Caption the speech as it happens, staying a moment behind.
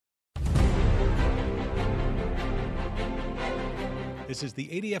This is the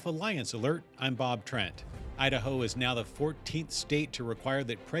ADF Alliance Alert. I'm Bob Trent. Idaho is now the 14th state to require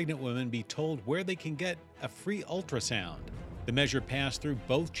that pregnant women be told where they can get a free ultrasound. The measure passed through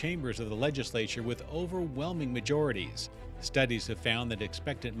both chambers of the legislature with overwhelming majorities. Studies have found that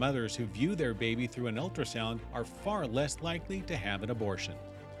expectant mothers who view their baby through an ultrasound are far less likely to have an abortion.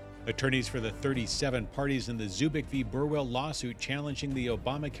 Attorneys for the 37 parties in the Zubik v. Burwell lawsuit challenging the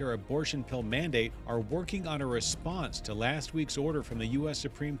Obamacare abortion pill mandate are working on a response to last week's order from the U.S.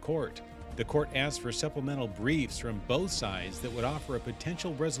 Supreme Court. The court asked for supplemental briefs from both sides that would offer a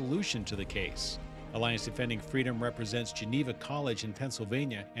potential resolution to the case. Alliance Defending Freedom represents Geneva College in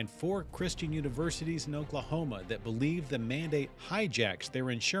Pennsylvania and 4 Christian universities in Oklahoma that believe the mandate hijacks their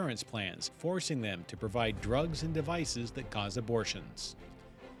insurance plans, forcing them to provide drugs and devices that cause abortions.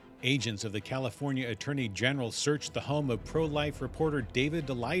 Agents of the California Attorney General searched the home of pro-life reporter David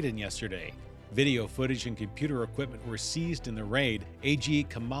Daleiden yesterday. Video footage and computer equipment were seized in the raid. AG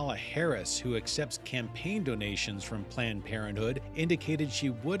Kamala Harris, who accepts campaign donations from Planned Parenthood, indicated she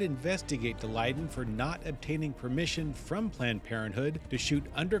would investigate Daleiden for not obtaining permission from Planned Parenthood to shoot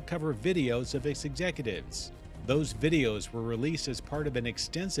undercover videos of its executives. Those videos were released as part of an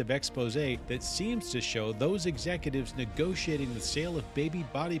extensive expose that seems to show those executives negotiating the sale of baby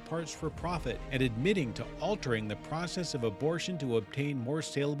body parts for profit and admitting to altering the process of abortion to obtain more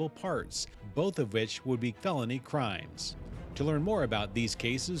saleable parts, both of which would be felony crimes. To learn more about these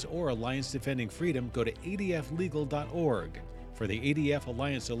cases or Alliance Defending Freedom, go to adflegal.org. For the ADF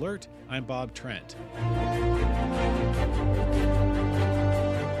Alliance Alert, I'm Bob Trent.